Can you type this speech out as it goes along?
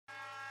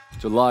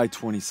July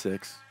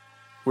 26th.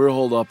 We're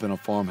holed up in a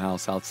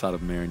farmhouse outside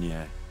of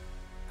Marigny.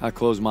 I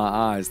close my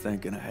eyes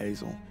thinking of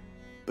Hazel,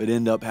 but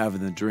end up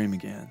having the dream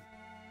again.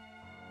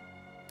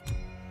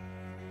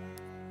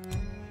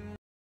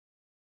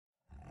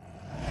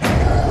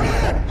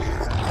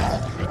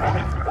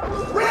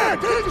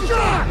 Red, take a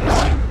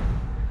shot!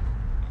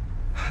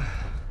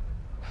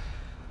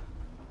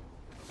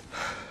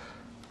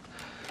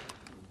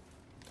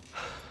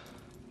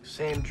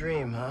 Same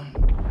dream, huh?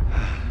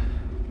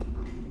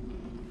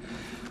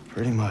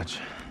 Pretty much.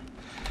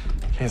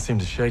 Can't seem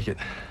to shake it.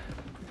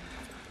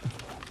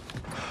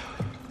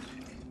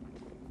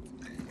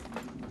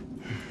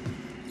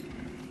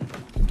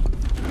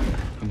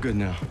 I'm good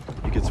now.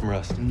 You get some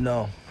rest.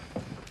 No.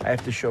 I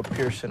have to show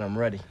Pearson I'm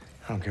ready.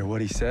 I don't care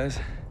what he says.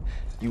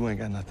 You ain't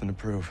got nothing to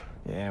prove.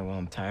 Yeah, well,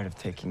 I'm tired of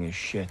taking his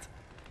shit.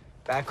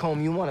 Back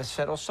home, you want to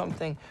settle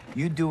something,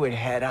 you do it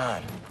head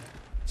on.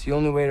 It's the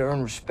only way to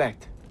earn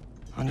respect.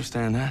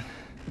 Understand that?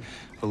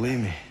 Believe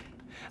me,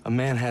 a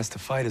man has to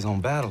fight his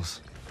own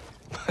battles.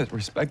 But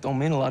respect don't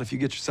mean a lot if you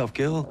get yourself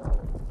killed.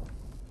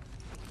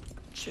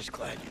 Just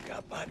glad you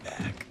got my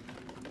back.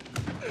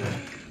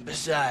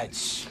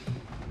 Besides,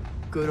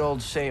 good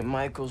old St.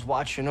 Michael's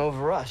watching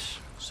over us,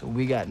 so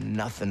we got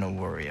nothing to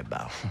worry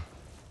about.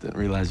 Didn't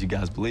realize you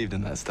guys believed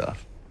in that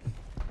stuff.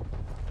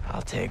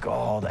 I'll take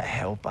all the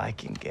help I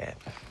can get.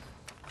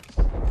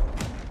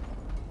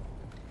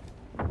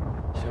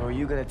 So are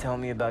you gonna tell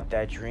me about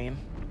that dream,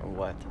 or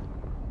what?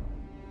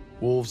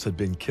 Wolves had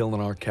been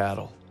killing our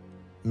cattle.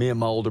 Me and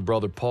my older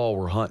brother Paul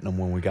were hunting them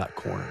when we got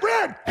cornered.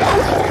 Red! Red,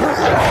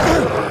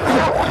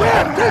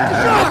 take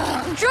the shot!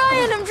 I'm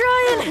trying!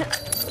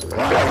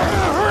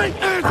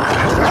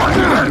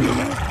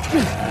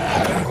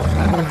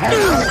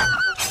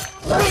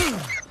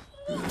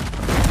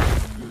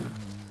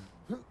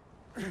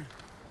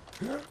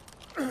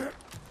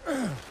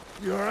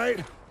 You all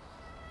right?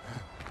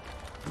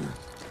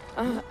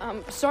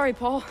 I'm sorry,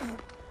 Paul.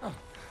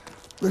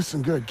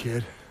 Listen good,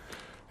 kid.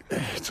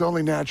 It's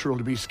only natural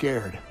to be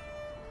scared.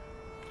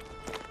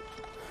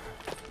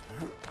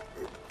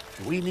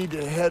 We need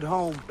to head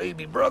home,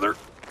 baby brother.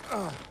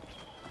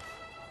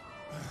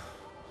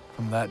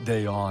 From that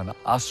day on,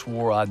 I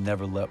swore I'd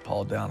never let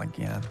Paul down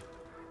again.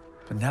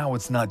 But now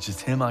it's not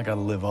just him I gotta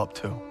live up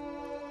to.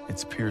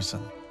 It's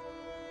Pearson.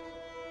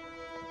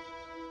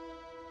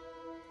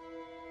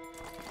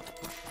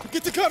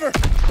 Get to cover!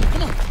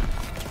 Come on!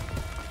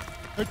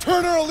 Now,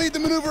 Turner will lead the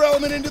maneuver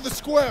element into the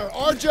square.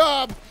 Our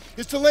job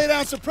is to lay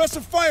down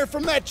suppressive fire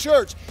from that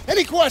church.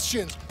 Any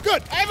questions?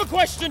 Good, I have a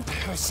question.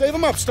 Save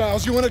him up,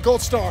 Styles. You win a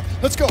gold star.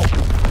 Let's go.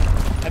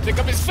 I pick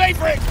up his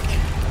favorite.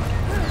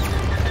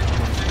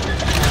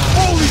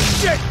 Holy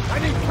shit! I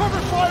need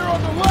cover fire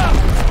on the left.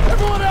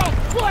 Everyone else,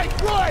 flank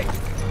right.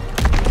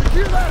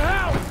 Secure that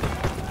house.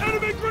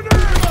 Enemy grenade!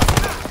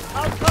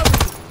 I'll cover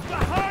you.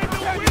 Behind the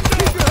window.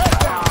 Keep your head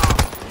down.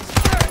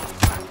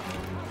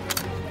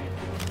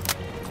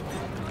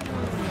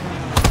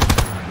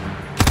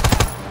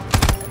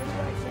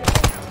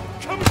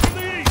 Coming from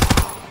the east,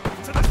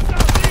 to the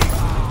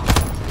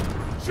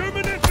southeast.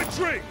 German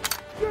infantry.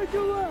 Take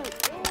your leg.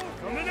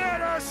 Coming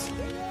at us.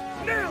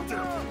 Nailed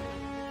him.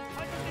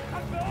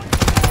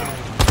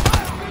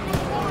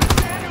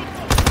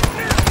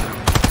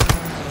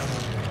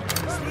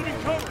 Splitting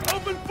cover.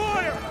 Open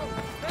fire.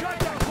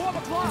 Contact 12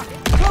 o'clock.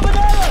 Coming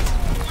at us.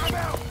 I'm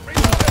out.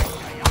 Reloading.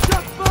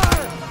 Shot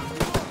fire.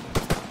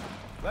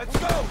 Let's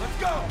go. Let's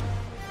go.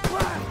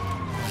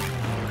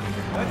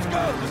 Let's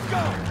go. Let's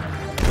go.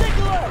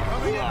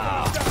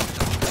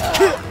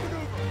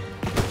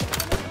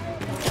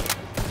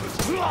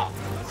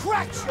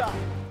 Crack shot!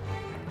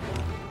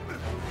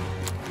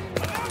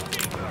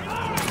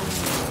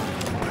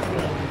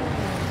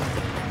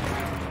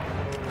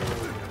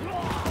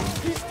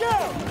 He's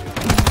down!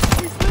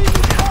 He's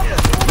leaving cover!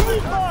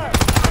 Moving fire!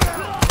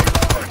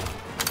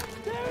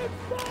 Damn,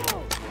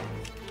 down!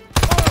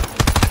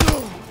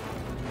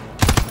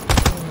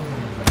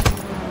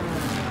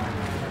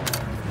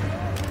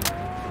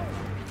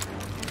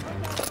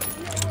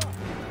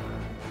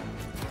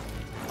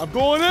 I'm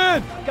going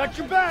in! Got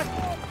your back!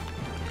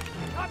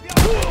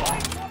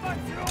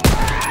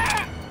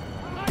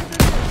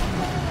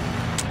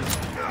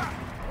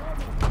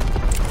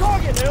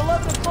 Target at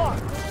 11 o'clock!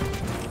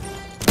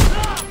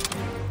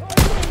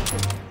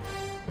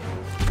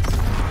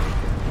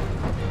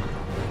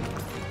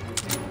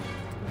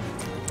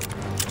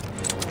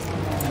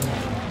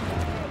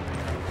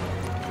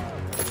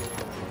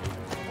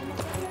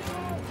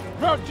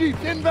 Route Jeep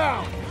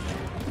inbound!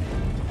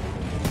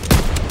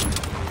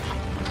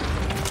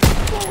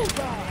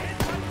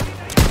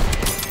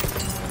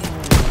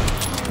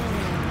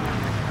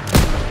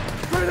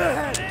 Straight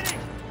ahead!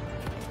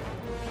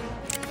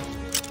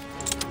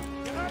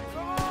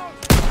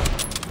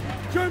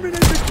 German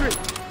infantry!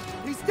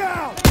 He's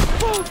down!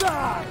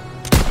 Bullseye!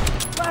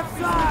 Left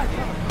side!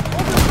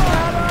 Open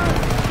fire!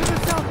 To the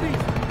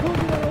southeast!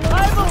 I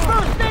have a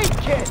first aid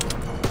kit!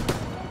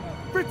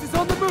 Fritz is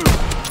on the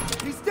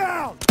move! He's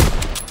down!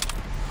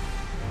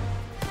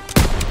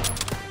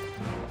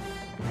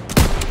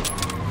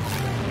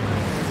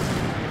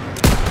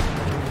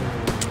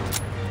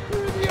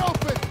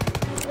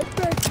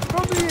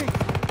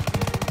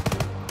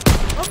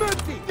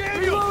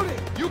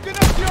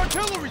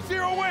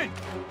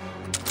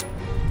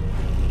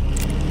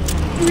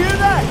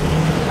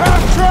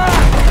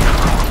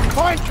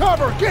 Find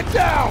cover! Get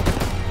down!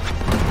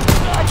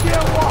 I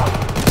can't walk!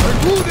 They're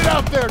wounded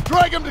out there!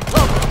 Drag him to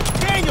cover!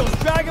 Daniels,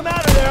 drag him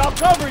out of there. I'll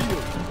cover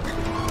you.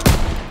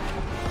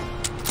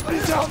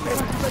 He's out there!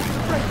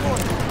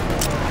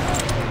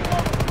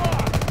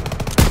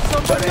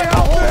 Somebody got the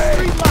whole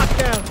street locked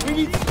down. We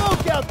need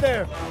smoke out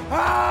there.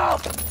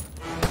 Help!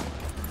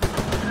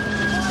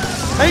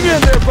 Hang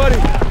in there,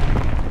 buddy.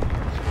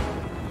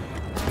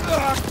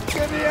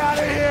 Get me out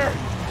of here!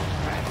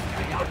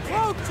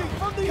 Approaching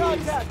from the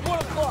contact. 1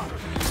 o'clock.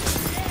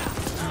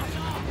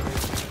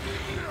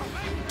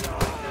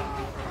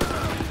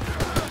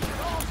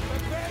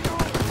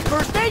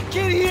 First aid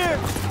kit here.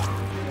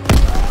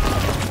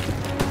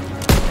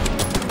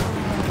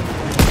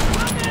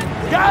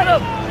 Got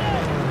him!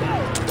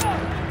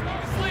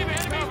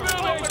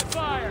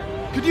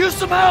 Could use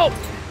some help!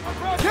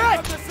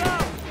 Catch!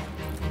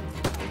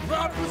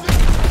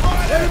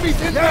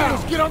 Enemies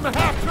inbound! Get on the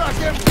half-track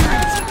MG!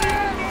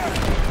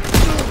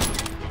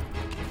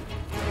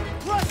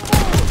 Rush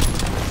forward!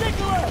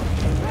 Particular!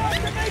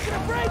 They're making a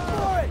break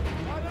for it!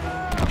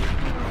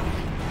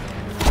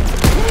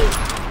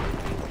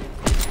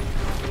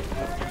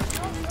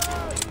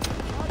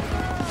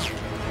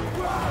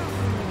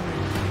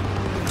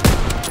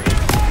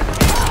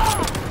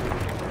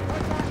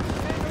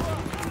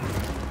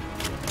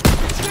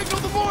 Signal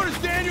the mortars,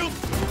 Daniels!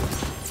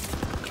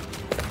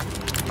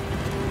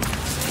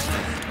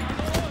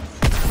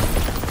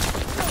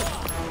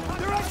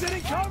 They're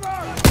exiting cover!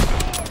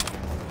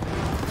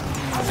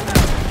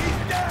 He's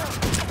down!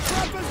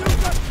 Drop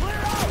bazooka!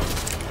 Clear out!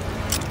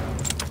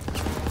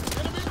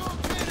 Enemy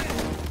located!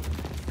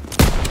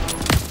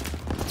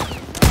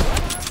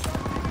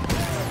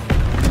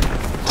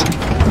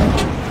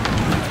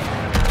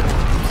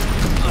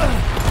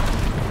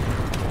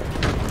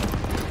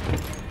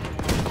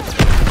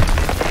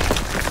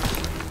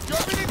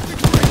 German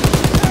infantry!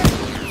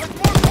 Like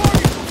more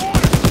targets for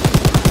water!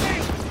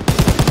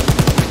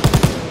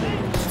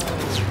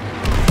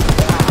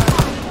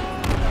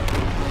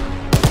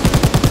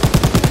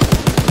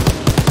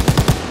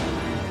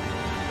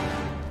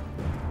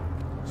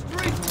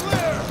 Street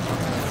clear!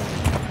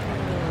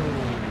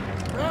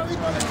 Rally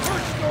by the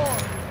church door!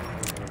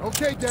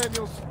 Okay,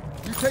 Daniels.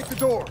 You take the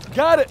door.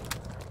 Got it!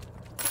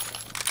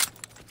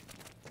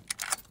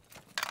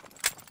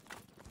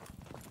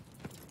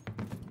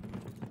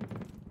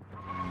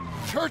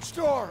 Church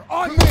door!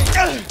 On me!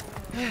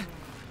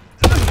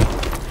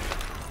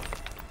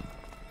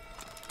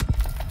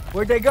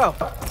 Where'd they go?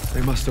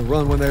 They must have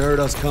run when they heard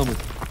us coming.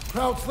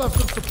 Krauts left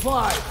some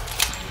supplies.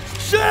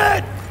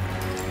 Shit!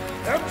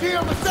 MG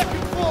on the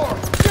second floor!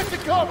 Get to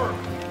cover!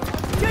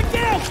 Get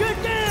down!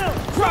 Get down!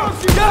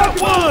 Krauts, you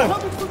Got one!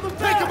 Coming from the Take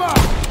back! him out!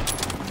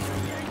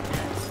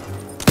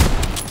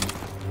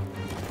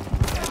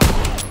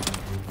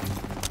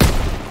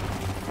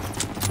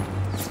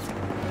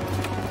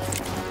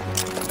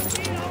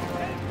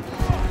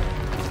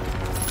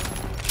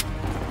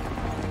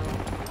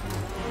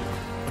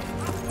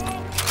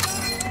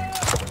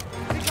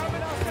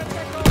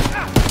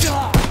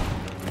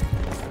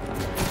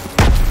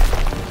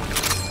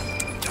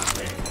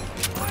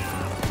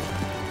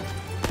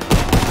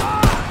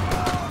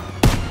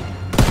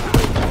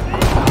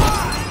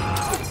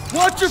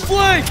 Watch your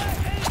flank!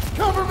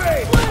 Cover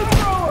me!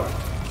 Flamethrower!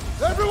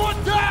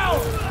 Everyone down!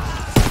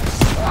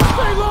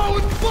 Stay low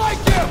and flank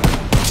him!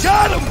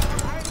 Got him!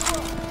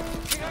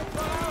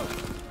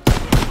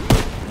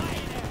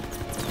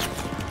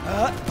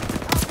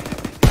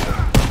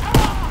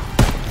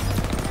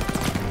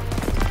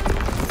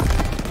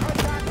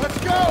 Let's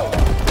go!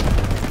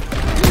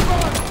 Keep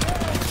on!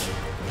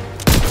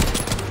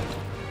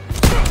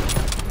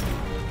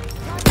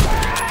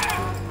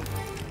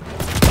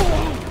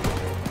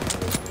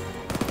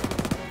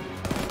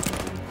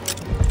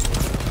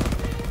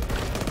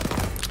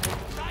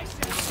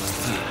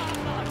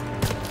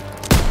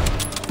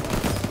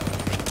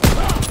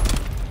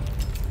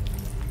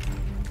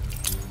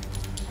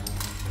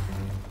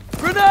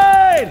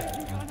 Grenade!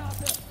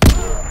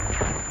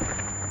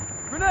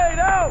 Grenade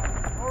out!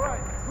 All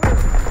right, clear.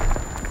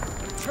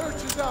 The church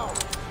is out.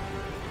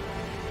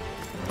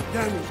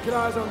 Daniels, get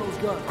eyes on those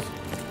guns.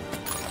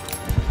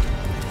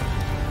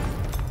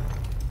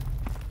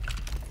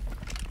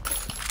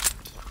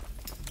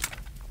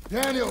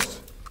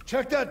 Daniels,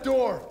 check that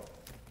door.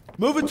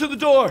 Move it to the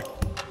door!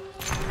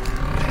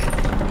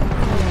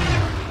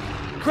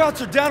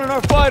 Krauts are down on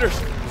our fighters!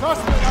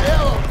 Suspect,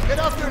 Aiello, get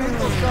out there and hit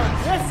those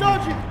guns. Yes,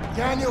 Sergeant!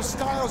 Daniel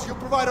Stiles, you'll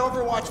provide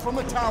overwatch from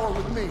the tower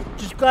with me.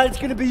 Just glad it's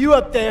gonna be you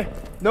up there.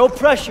 No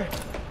pressure.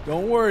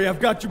 Don't worry, I've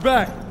got your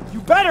back.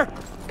 You better!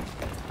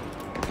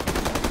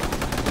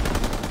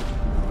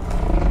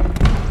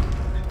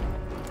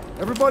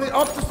 Everybody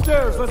up the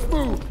stairs, let's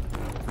move.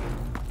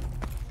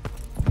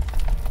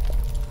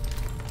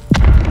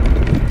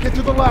 Get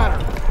to the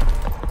ladder.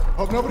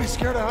 Hope nobody's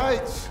scared of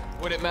heights.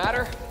 Would it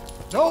matter?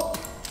 Nope.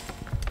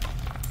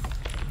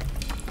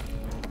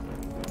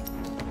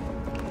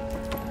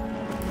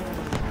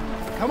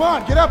 Come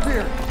on, get up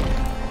here.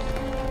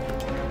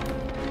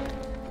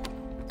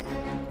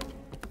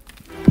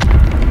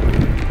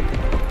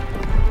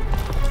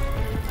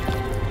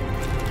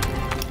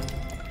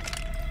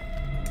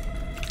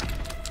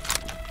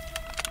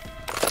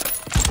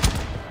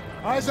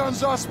 Eyes on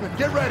Zussman.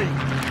 Get ready.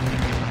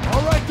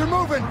 All right, they're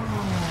moving.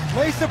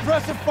 Lay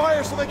suppressive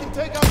fire so they can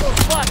take out those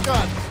flat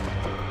guns.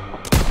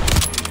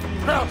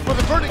 Crouch for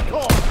the burning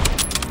car.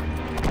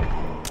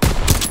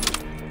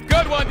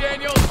 Good one,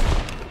 Daniels.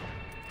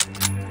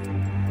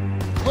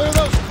 Clear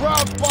those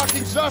crowds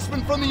blocking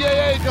Zussman from the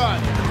AA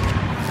gun.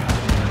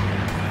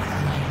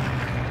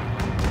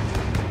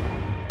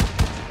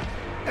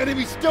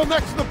 Enemy still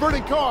next to the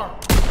burning car.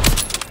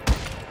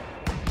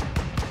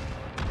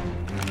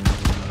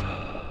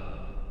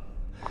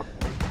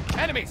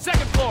 Enemy,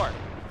 second floor.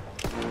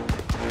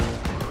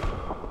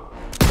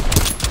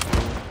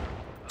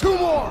 2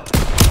 more.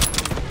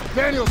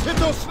 Daniels, hit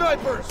those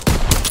snipers.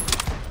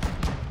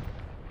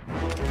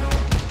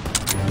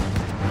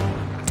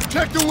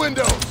 Check the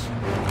windows.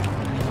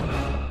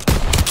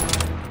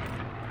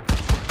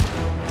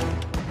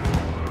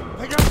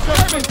 They got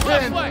Zussman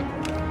Left pinned. flank.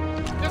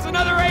 There's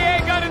another AA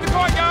gun in the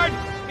courtyard.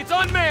 It's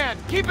unmanned.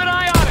 Keep an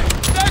eye on it.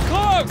 They're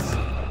close.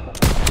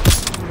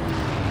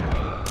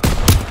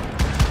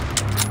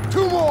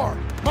 2 more.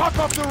 Mop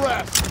up the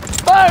rest.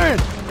 Firing!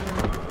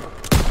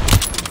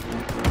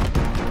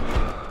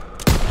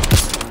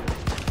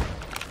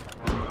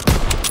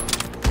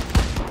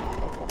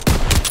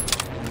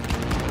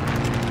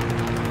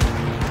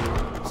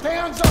 Stay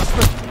on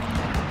Zussman.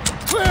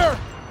 Clear.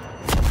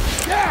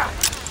 Yeah,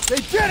 they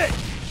did it.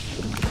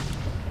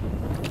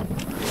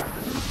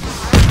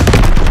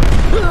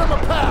 Clear him a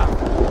path.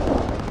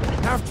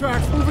 Half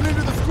tracks moving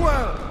into the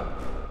square.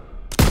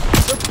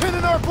 They're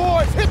pinning our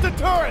boys. Hit the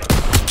turret.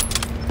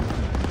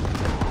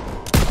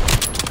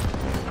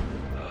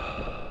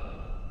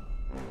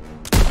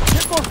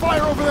 Get more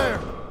fire over there.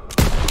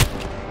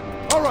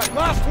 All right,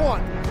 last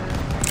one.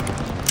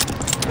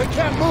 They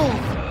can't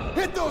move.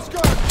 Hit those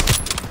guns.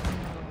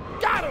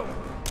 Got him.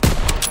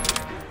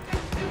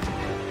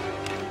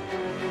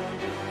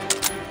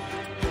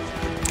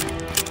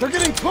 They're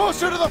getting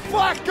closer to the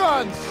flak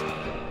guns.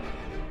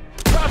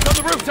 Shots on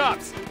the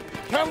rooftops.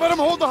 Can't let them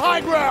hold the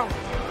high ground.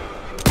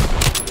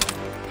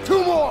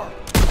 2 more.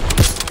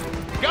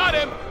 Got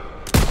him.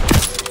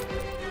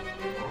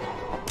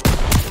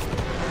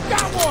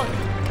 Got one.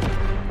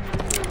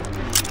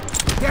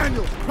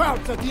 Daniels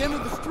crouched at the end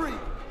of the street.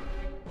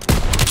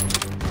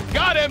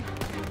 Got him.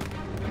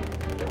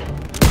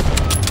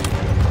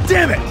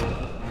 Damn it!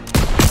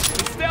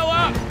 He's still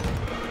up.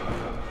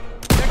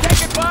 They're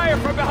taking fire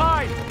from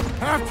behind.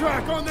 Half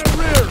track on their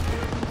rear.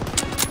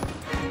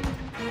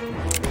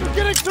 They're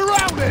getting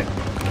surrounded.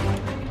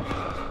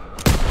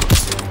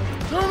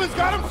 Germans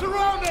got him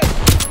surrounded.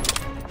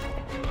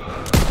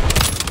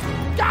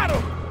 Got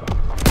him.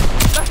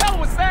 The hell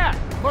was that?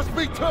 Must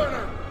be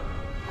Turner.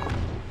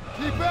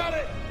 Keep at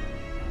it.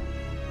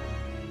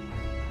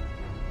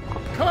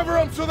 Cover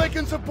them so they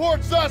can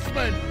support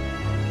Zussman.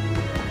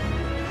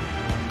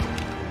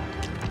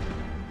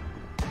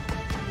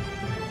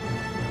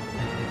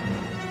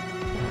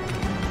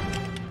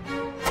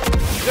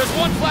 There's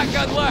one flak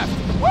gun left.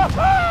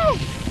 Woohoo!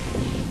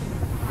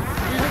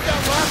 We hit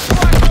that last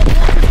flag up,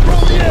 we'll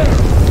control the air.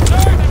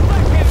 Sir, that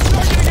flak can's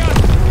targeting us.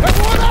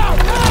 Everyone out,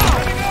 now!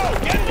 Ready to go.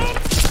 Get them.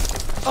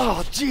 Oh,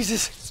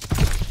 Jesus.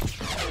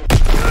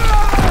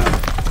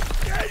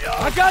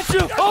 I got you!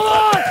 Hold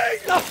on!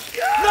 No!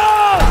 No!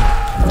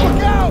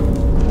 Look out!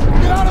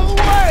 Get out of the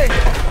way!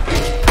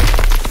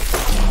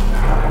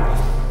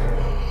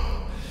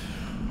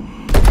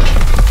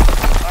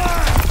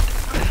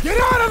 Get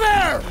out of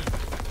there!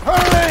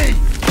 Hurry!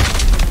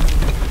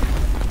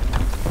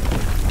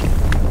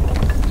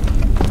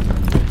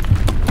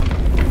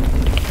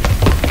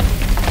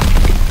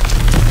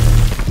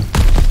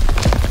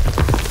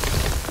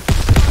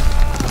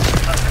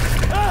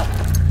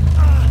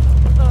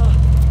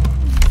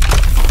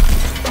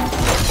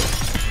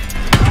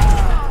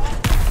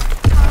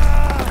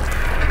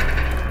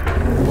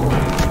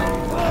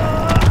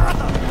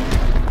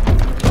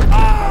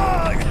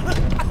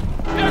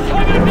 They're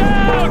coming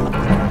down.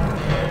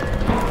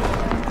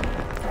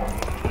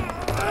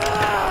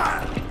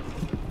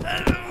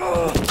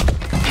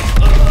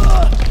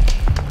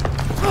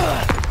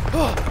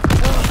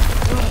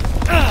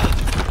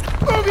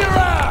 Move your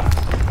ass!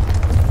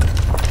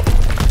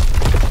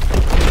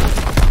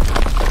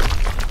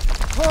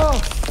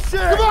 Oh,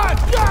 shit! Come on,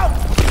 jump!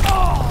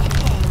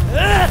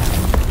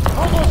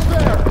 Almost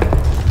there!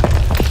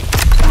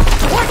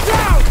 Watch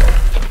out!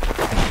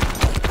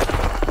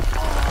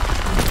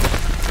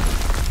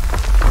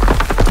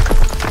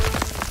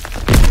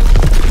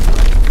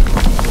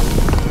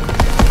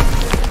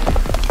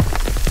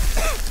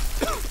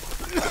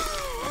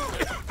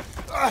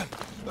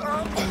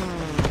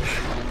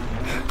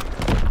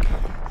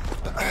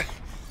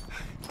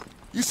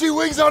 You see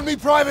wings on me,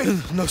 Private?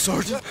 No,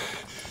 Sergeant.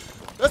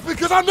 That's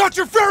because I'm not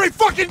your fairy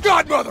fucking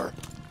godmother!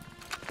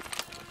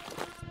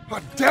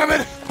 God damn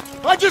it!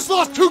 I just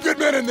lost 2 good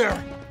men in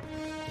there!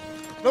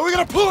 Now we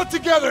gotta pull it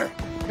together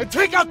and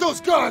take out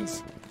those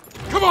guns!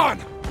 Come on!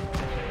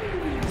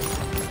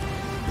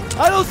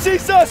 I don't see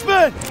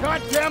Zussman!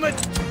 God damn it!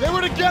 They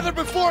were together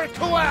before it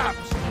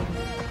collapsed!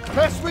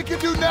 Best we can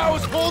do now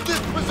is hold this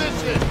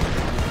position!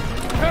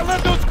 Can't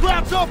let those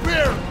scraps up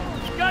here!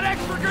 Got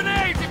extra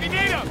grenades if you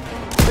need them!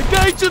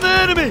 Engage the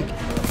enemy!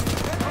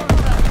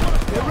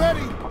 Get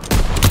ready!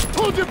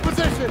 Hold your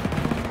position!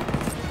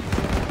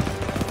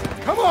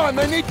 Come on,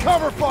 they need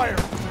cover fire!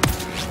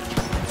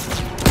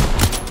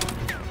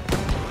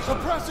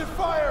 Suppressive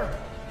fire!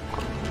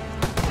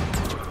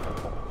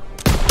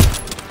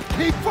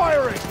 Keep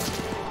firing!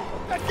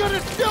 That gun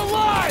is still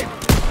live!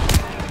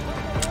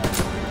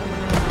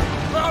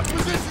 Ground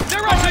position!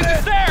 They're rushing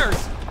the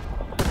stairs!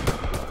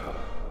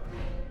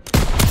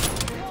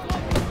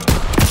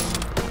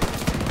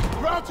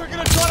 Krauts are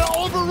gonna try to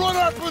overrun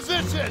our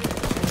position!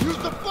 Use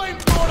the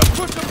flamethrower to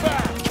push them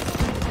back!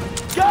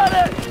 Got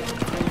it!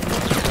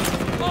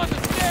 On the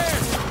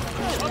stairs!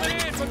 Coming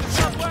in from the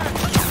southwest!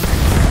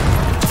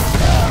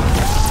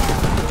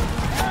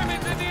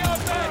 Germans in the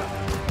open!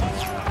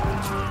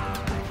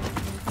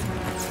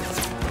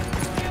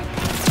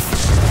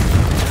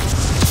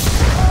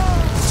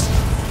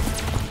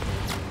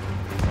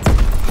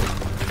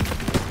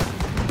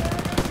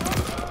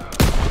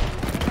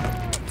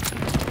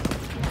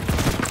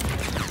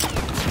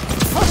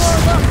 Cover our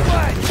left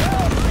flank!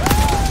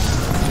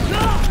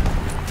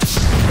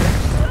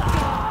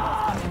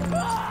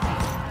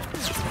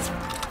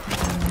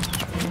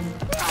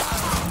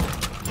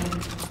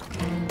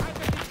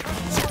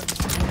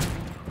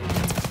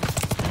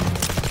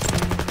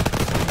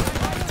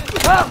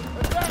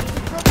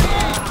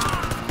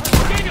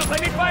 Daniels, I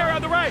need fire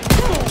on the right!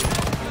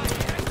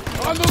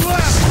 On the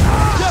left!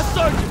 Yes,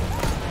 Sergeant!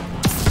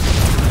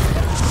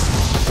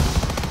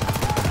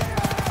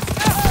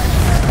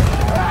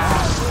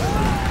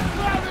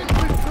 Ground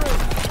infantry!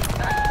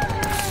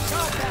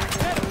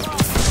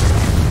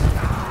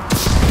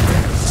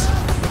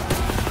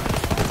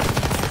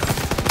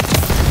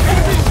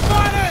 Enemy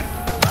spotted!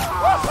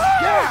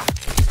 Yeah!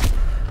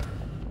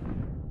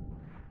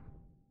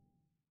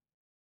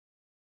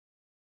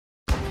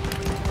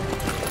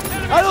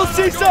 I don't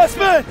see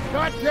suspect!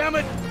 God damn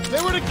it!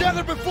 They were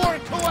together before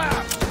it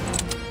collapsed!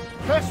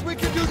 Best we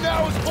can do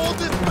now is hold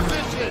this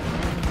position!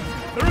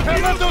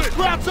 Can't let those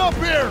scraps up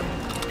here!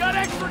 Got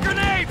extra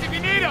grenades if you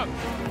need them!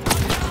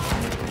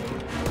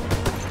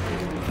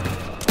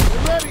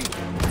 Get ready!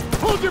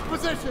 Hold your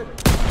position!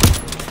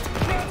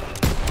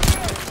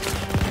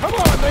 Come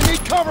on, they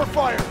need cover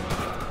fire!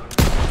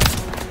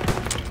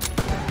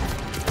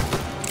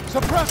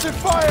 Suppressive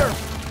fire!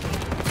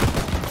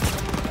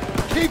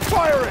 Keep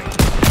firing!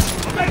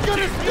 That gun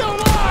is still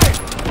alive!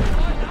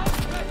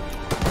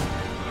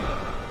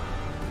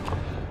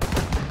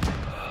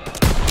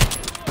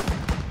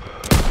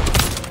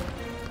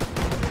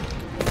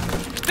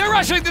 They're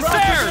rushing the Krauts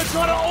are stairs! gonna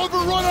try to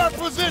overrun our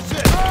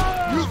position!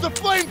 Use the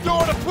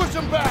flamethrower to push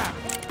them back!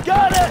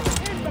 Got it!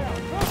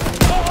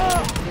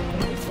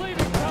 He's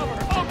leaving cover!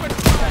 Open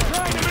fire!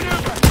 Trying to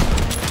maneuver!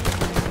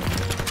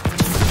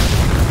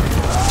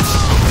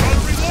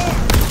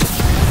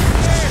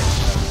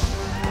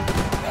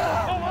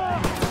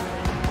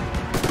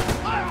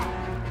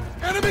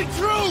 Enemy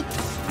troops!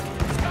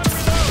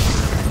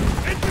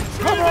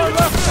 Cover our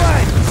left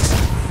flank!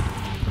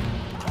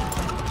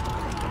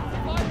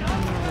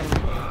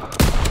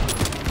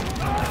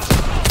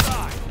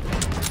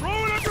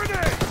 Throwing a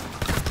grenade!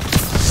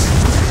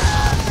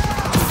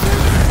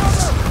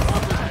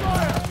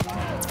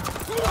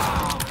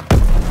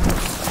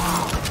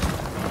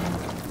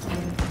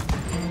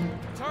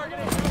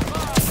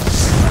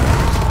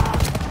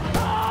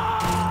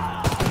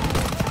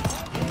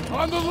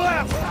 On the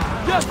left!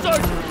 Yes,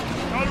 Sergeant!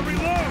 Gotta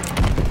reload!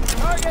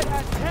 Target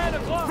at 10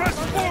 o'clock! Press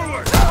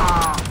forward!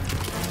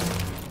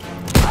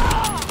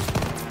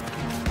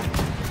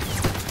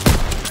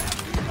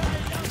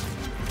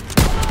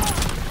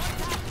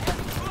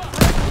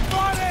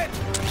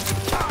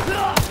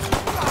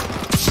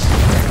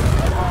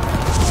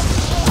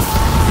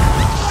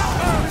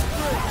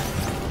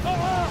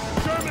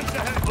 Germans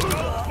ahead!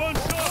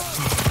 Bunch up!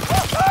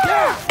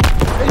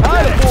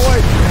 Atta boy!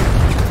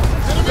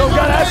 Don't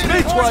gotta ask me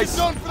Target twice!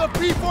 zone for the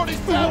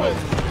P-47!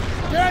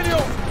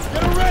 Daniel,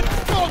 get a red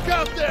smoke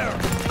out there!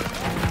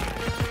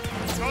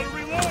 Gotta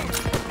reload!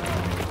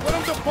 Want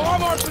them to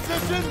bomb our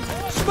position?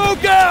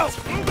 Smoke out!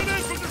 Moving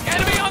in from the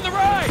Enemy on the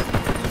right!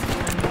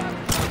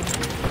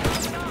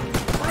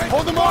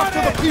 Hold them off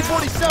till the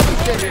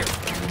P-47s get here!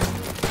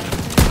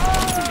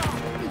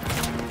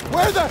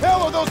 Where the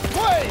hell are those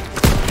planes?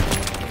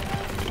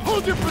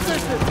 Hold your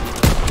position!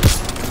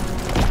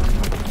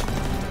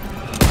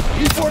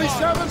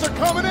 P-47s are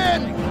coming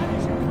in!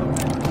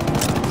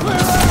 Clear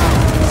out!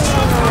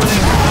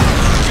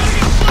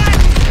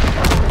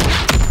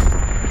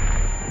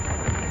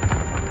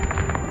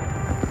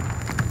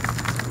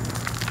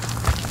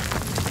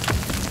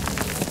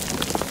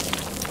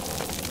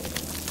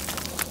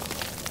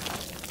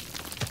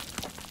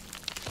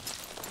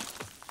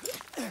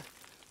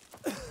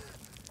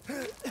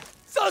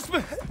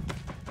 Suspect!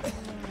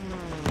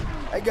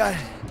 I got it.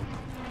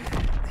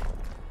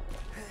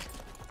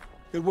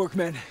 Good work,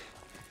 men.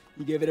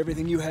 You gave it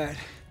everything you had.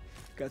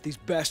 Got these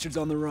bastards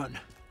on the run.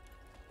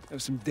 That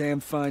was some damn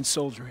fine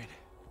soldiering.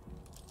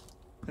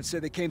 I'd say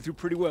they came through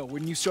pretty well,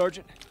 wouldn't you,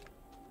 Sergeant?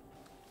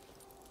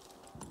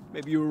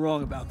 Maybe you were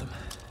wrong about them.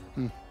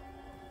 You've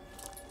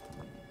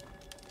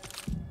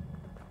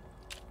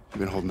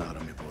been holding out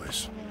on me,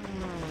 boys.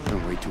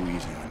 Been way too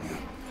easy on you.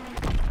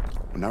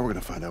 Well, now we're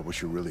gonna find out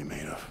what you're really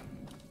made of.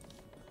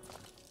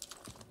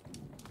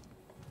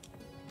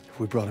 If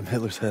we brought him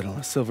Hitler's head on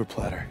a silver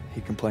platter,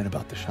 he'd complain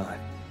about the shine.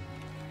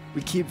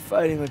 We keep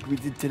fighting like we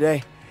did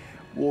today,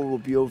 war will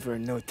be over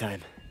in no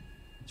time.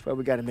 That's why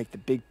we gotta make the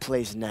big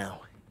plays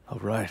now. All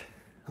right,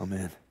 I'm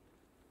in.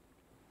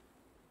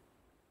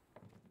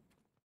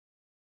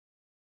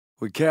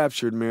 We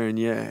captured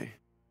Marigny.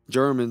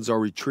 Germans are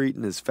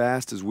retreating as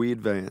fast as we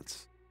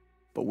advance,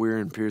 but we're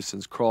in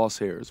Pearson's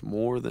crosshairs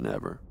more than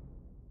ever.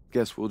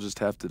 Guess we'll just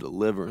have to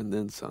deliver and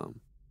then some.